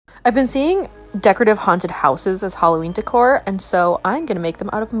I've been seeing decorative haunted houses as Halloween decor, and so I'm gonna make them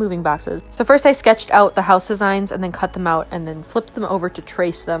out of moving boxes. So first I sketched out the house designs and then cut them out and then flipped them over to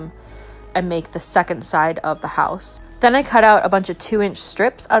trace them and make the second side of the house. Then I cut out a bunch of 2-inch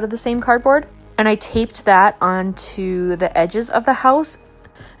strips out of the same cardboard and I taped that onto the edges of the house.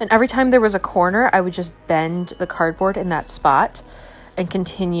 And every time there was a corner, I would just bend the cardboard in that spot and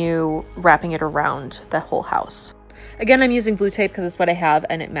continue wrapping it around the whole house. Again, I'm using blue tape because it's what I have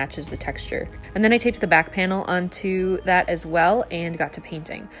and it matches the texture. And then I taped the back panel onto that as well and got to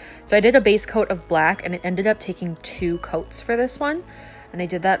painting. So I did a base coat of black and it ended up taking 2 coats for this one. And I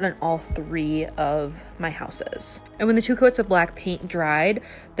did that on all 3 of my houses. And when the 2 coats of black paint dried,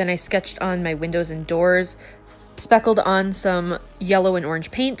 then I sketched on my windows and doors, speckled on some yellow and orange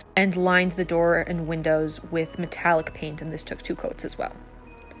paint, and lined the door and windows with metallic paint, and this took 2 coats as well.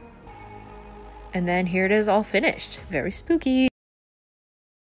 And then here it is all finished. Very spooky.